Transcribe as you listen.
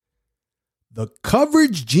the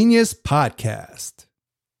Coverage Genius Podcast.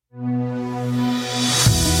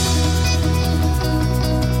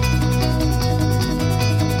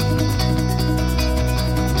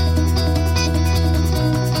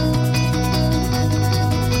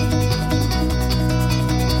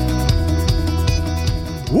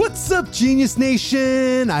 What's up, Genius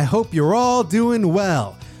Nation? I hope you're all doing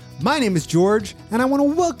well. My name is George, and I want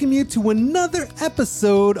to welcome you to another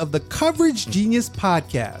episode of the Coverage Genius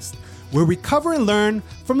Podcast, where we cover and learn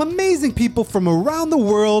from amazing people from around the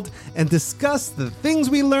world and discuss the things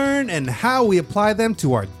we learn and how we apply them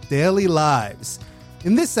to our daily lives.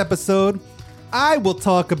 In this episode, I will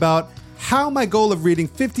talk about how my goal of reading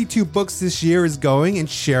 52 books this year is going and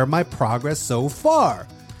share my progress so far.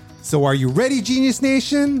 So are you ready, Genius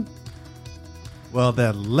Nation? Well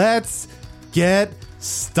then, let's get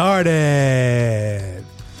started.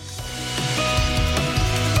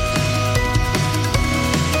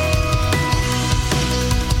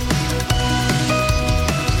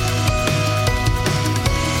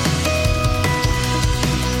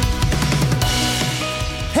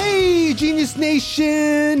 Hey, Genius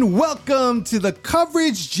Nation! Welcome to the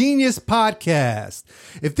Coverage Genius Podcast.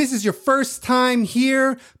 If this is your first time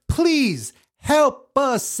here, please help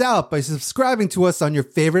us out by subscribing to us on your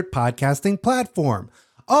favorite podcasting platform.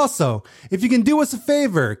 Also, if you can do us a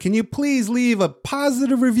favor, can you please leave a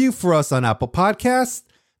positive review for us on Apple Podcasts?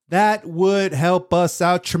 That would help us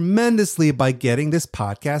out tremendously by getting this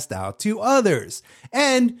podcast out to others.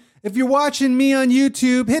 And if you're watching me on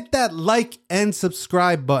YouTube, hit that like and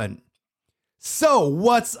subscribe button. So,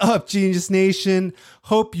 what's up, Genius Nation?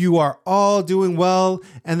 Hope you are all doing well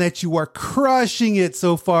and that you are crushing it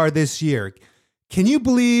so far this year. Can you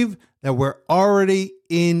believe that we're already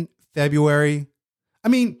in February? I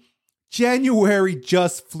mean, January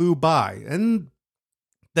just flew by, and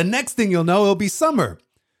the next thing you'll know, it'll be summer.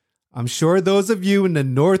 I'm sure those of you in the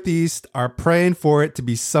Northeast are praying for it to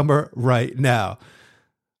be summer right now.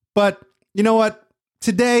 But you know what?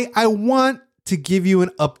 Today, I want to give you an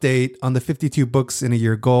update on the 52 books in a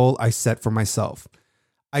year goal I set for myself.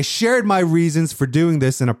 I shared my reasons for doing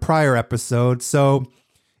this in a prior episode, so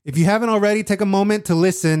if you haven't already, take a moment to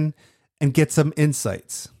listen and get some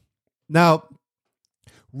insights. Now,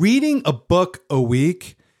 reading a book a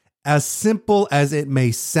week, as simple as it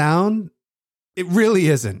may sound, it really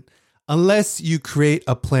isn't, unless you create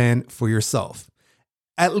a plan for yourself.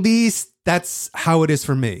 At least that's how it is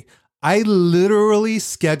for me. I literally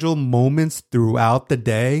schedule moments throughout the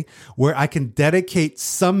day where I can dedicate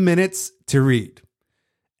some minutes to read.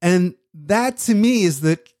 And that to me is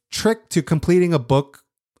the trick to completing a book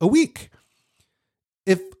a week.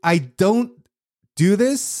 If I don't do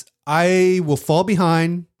this, I will fall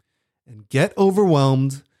behind and get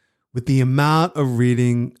overwhelmed with the amount of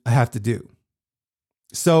reading I have to do.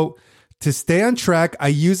 So to stay on track, I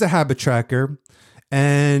use a habit tracker.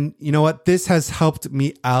 And you know what? This has helped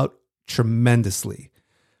me out tremendously.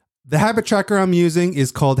 The habit tracker I'm using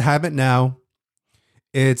is called Habit Now.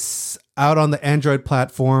 It's out on the Android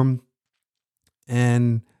platform.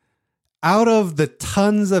 And out of the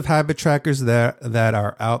tons of habit trackers that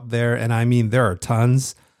are out there, and I mean there are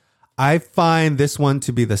tons, I find this one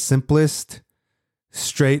to be the simplest,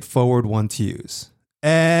 straightforward one to use.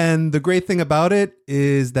 And the great thing about it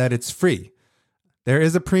is that it's free. There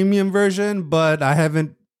is a premium version, but I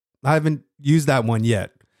haven't used that one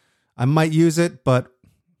yet. I might use it, but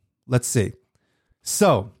let's see.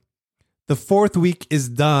 So, the fourth week is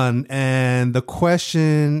done, and the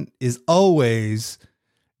question is always,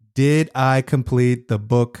 did I complete the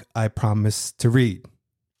book I promised to read?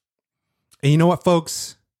 And you know what,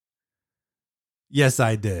 folks? Yes,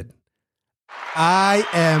 I did. I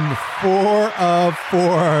am 4 of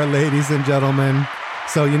 4, ladies and gentlemen.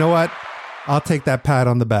 So you know what? I'll take that pat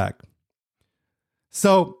on the back.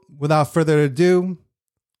 So without further ado,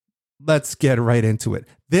 let's get right into it.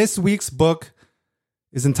 This week's book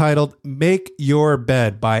is entitled Make Your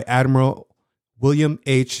Bed by Admiral William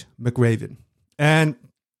H. McRaven. And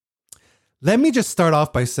let me just start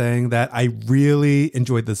off by saying that I really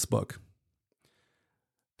enjoyed this book.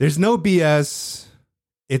 There's no BS.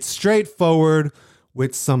 It's straightforward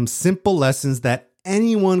with some simple lessons that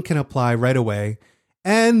anyone can apply right away.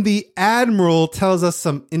 And the Admiral tells us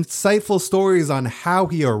some insightful stories on how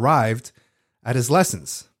he arrived at his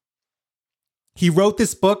lessons. He wrote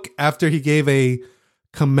this book after he gave a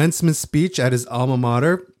commencement speech at his alma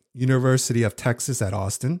mater, University of Texas at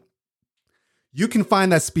Austin. You can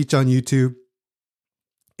find that speech on YouTube.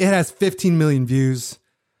 It has 15 million views.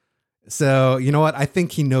 So, you know what? I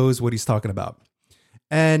think he knows what he's talking about.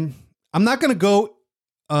 And I'm not going to go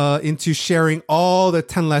into sharing all the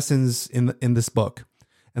 10 lessons in this book.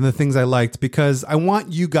 and the things I liked, because I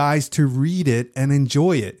want you guys to read it and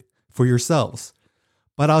enjoy it for yourselves.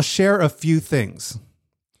 But I'll share a few things.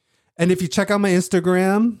 And if you check out my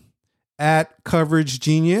Instagram at Coverage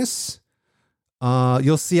Genius,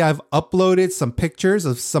 you'll see I've uploaded some pictures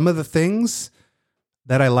of some of the things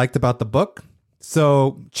that I liked about the book.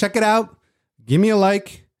 So check it out, give me a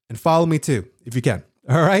like, and follow me too, if you can.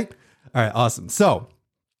 All right? All right, awesome. So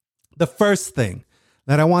the first thing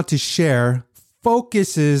that I want to share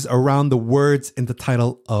focuses around the words in the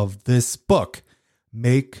title of this book,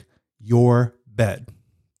 Make Your Bed.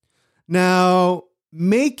 Now,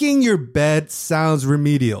 making your bed sounds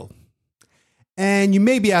remedial. And you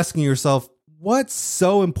may be asking yourself, what's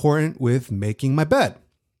so important with making my bed?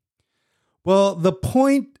 Well, the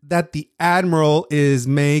point that the Admiral is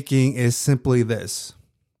making is simply this.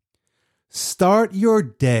 Start your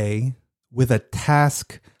day with a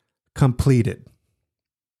task completed.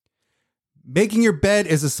 Making your bed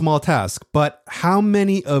is a small task, but how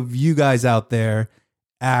many of you guys out there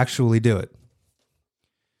actually do it?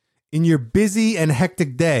 In your busy and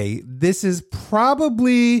hectic day, this is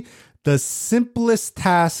probably the simplest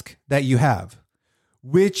task that you have,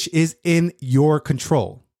 which is in your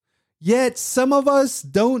control. Yet some of us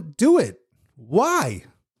don't do it. Why?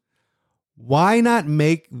 Why not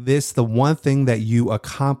make this the one thing that you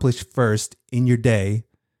accomplish first in your day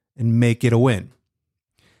and make it a win?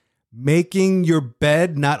 Making your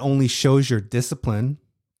bed not only shows your discipline,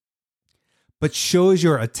 but shows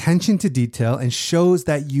your attention to detail and shows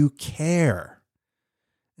that you care.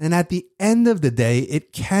 And at the end of the day,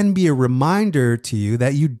 it can be a reminder to you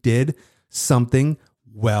that you did something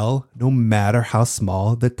well, no matter how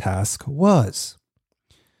small the task was.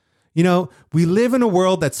 You know, we live in a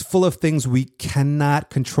world that's full of things we cannot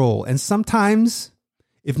control. And sometimes,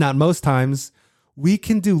 if not most times, we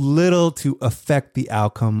can do little to affect the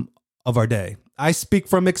outcome of our day. I speak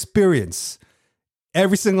from experience.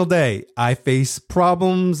 Every single day, I face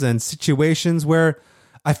problems and situations where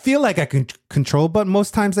I feel like I can control, but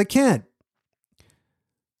most times I can't.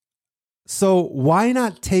 So why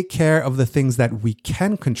not take care of the things that we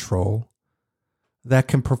can control that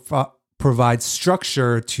can provide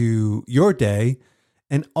structure to your day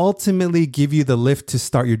and ultimately give you the lift to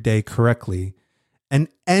start your day correctly and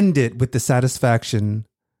end it with the satisfaction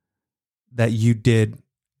that you did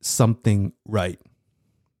something right.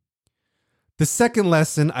 The second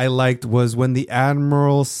lesson I liked was when the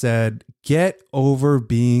Admiral said, get over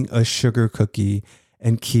being a sugar cookie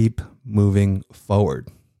and keep moving forward.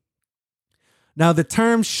 Now, the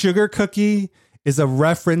term sugar cookie is a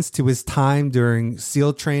reference to his time during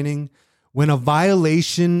SEAL training when a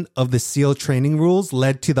violation of the SEAL training rules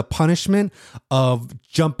led to the punishment of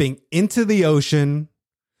jumping into the ocean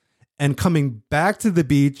and coming back to the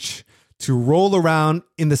beach to roll around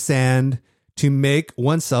in the sand to make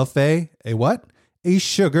oneself a what? A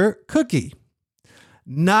sugar cookie.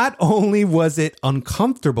 Not only was it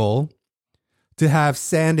uncomfortable to have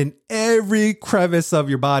sand in every crevice of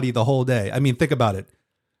your body the whole day. I mean, think about it.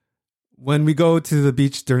 When we go to the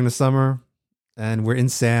beach during the summer and we're in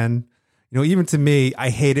sand, you know, even to me, I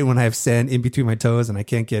hate it when I have sand in between my toes and I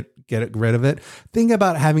can't get rid of it. Think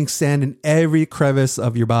about having sand in every crevice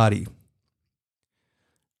of your body.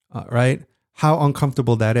 Right? How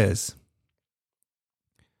uncomfortable that is.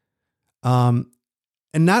 And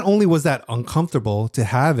not only was that uncomfortable to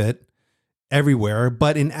have it everywhere,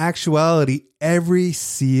 but in actuality, every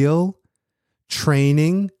SEAL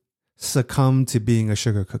training succumbed to being a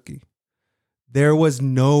sugar cookie. There was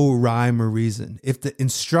no rhyme or reason. If the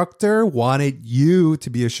instructor wanted you to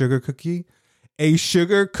be a sugar cookie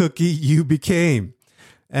you became.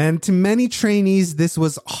 And to many trainees, this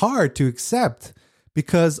was hard to accept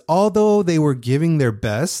because although they were giving their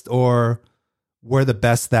best or were the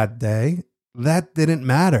best that day, that didn't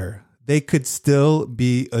matter. They could still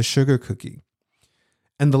be a sugar cookie.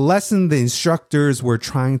 And the lesson the instructors were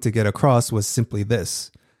trying to get across was simply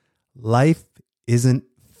this: life isn't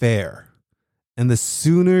fair. And the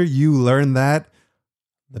sooner you learn that,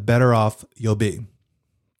 the better off you'll be.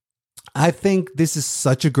 I think this is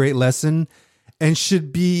such a great lesson and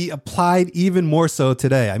should be applied even more so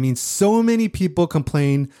today. I mean, so many people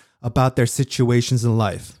complain about their situations in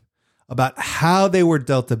life, about how they were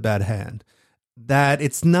dealt a bad hand, that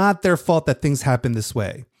it's not their fault that things happen this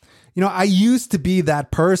way. You know, I used to be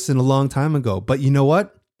that person a long time ago, but you know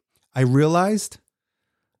what? I realized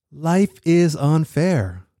life is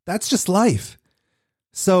unfair. That's just life.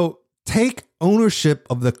 So take ownership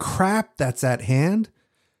of the crap that's at hand,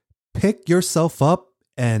 pick yourself up,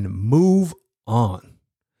 and move on.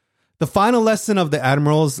 The final lesson of the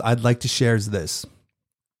Admirals I'd like to share is this: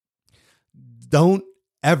 don't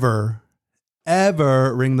ever,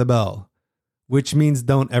 ever ring the bell, which means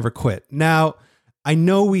don't ever quit. Now, I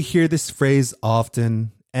know we hear this phrase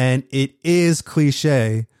often, and it is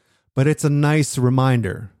cliche, but it's a nice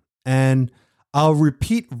reminder. And I'll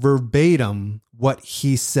repeat verbatim what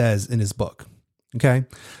he says in his book. Okay?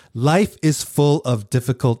 Life is full of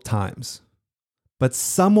difficult times, but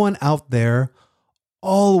someone out there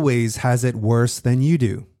always has it worse than you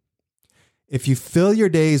do. If you fill your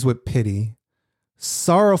days with pity,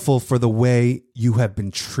 sorrowful for the way you have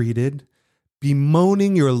been treated,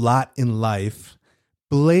 bemoaning your lot in life,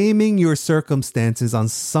 blaming your circumstances on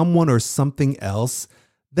someone or something else,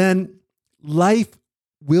 then life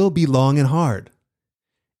will be long and hard.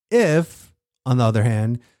 If, on the other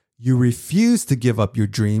hand, you refuse to give up your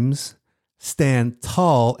dreams, stand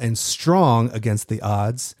tall and strong against the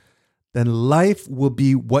odds, then life will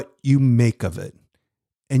be what you make of it,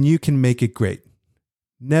 and you can make it great.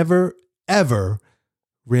 Never, ever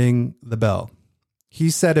ring the bell.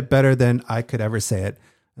 He said it better than I could ever say it,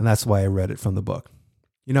 and that's why I read it from the book.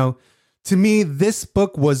 You know, to me, this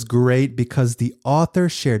book was great because the author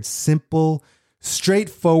shared simple,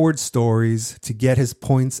 straightforward stories to get his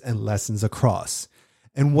points and lessons across.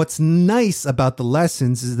 And what's nice about the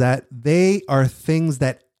lessons is that they are things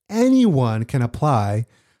that anyone can apply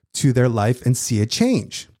to their life and see a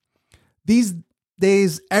change. These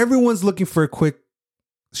days, everyone's looking for a quick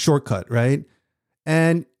shortcut, right?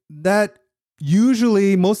 And that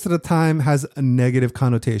usually, most of the time, has a negative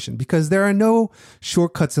connotation because there are no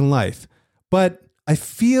shortcuts in life. But I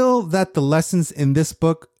feel that the lessons in this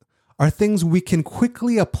book are things we can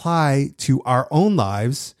quickly apply to our own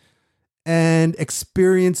lives and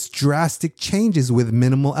experience drastic changes with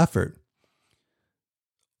minimal effort.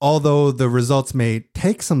 Although the results may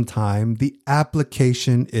take some time, the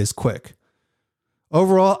application is quick.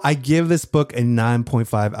 Overall, I give this book a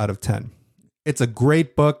 9.5 out of 10. It's a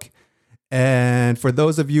great book. And for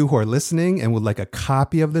those of you who are listening and would like a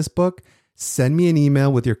copy of this book, send me an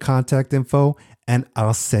email with your contact info and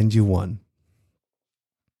I'll send you one.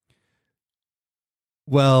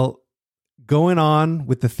 Well, going on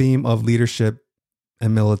with the theme of leadership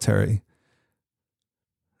and military,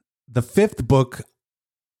 the fifth book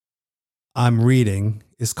I'm reading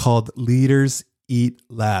is called Leaders Eat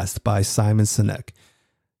Last by Simon Sinek.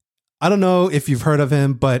 I don't know if you've heard of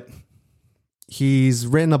him, but he's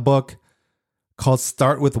written a book called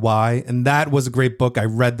Start With Why, and that was a great book. I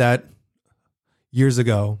read that years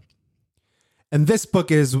ago. And this book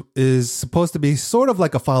is supposed to be sort of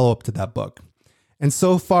like a follow-up to that book. And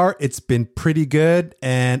so far, it's been pretty good,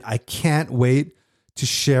 and I can't wait to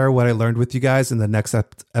share what I learned with you guys in the next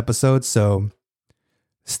episode, so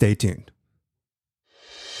stay tuned.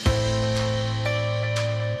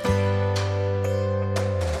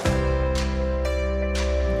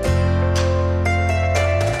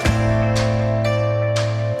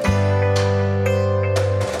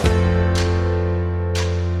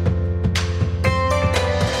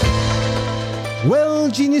 Well,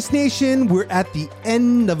 Genius Nation, we're at the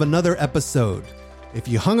end of another episode. If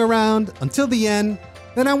you hung around until the end,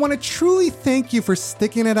 then I want to truly thank you for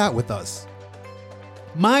sticking it out with us.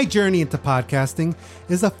 My journey into podcasting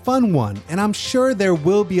is a fun one, and I'm sure there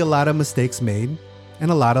will be a lot of mistakes made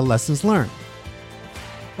and a lot of lessons learned.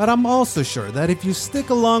 But I'm also sure that if you stick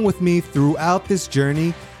along with me throughout this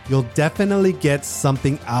journey, you'll definitely get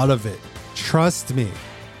something out of it. Trust me.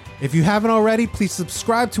 If you haven't already, please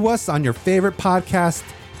subscribe to us on your favorite podcast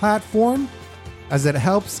platform, as it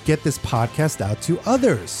helps get this podcast out to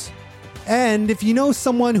others. And if you know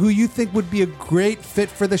someone who you think would be a great fit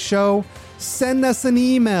for the show, send us an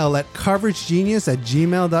email at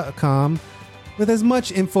coveragegenius@gmail.com with as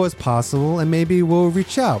much info as possible, and maybe we'll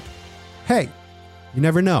reach out. Hey, you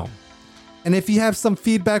never know. And if you have some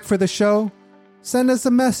feedback for the show, send us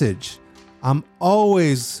a message. I'm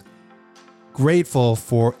always grateful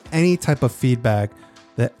for any type of feedback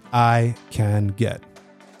that I can get.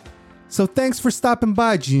 So thanks for stopping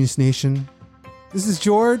by, Genius Nation. This is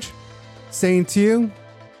George saying to you,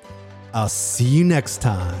 I'll see you next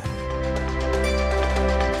time.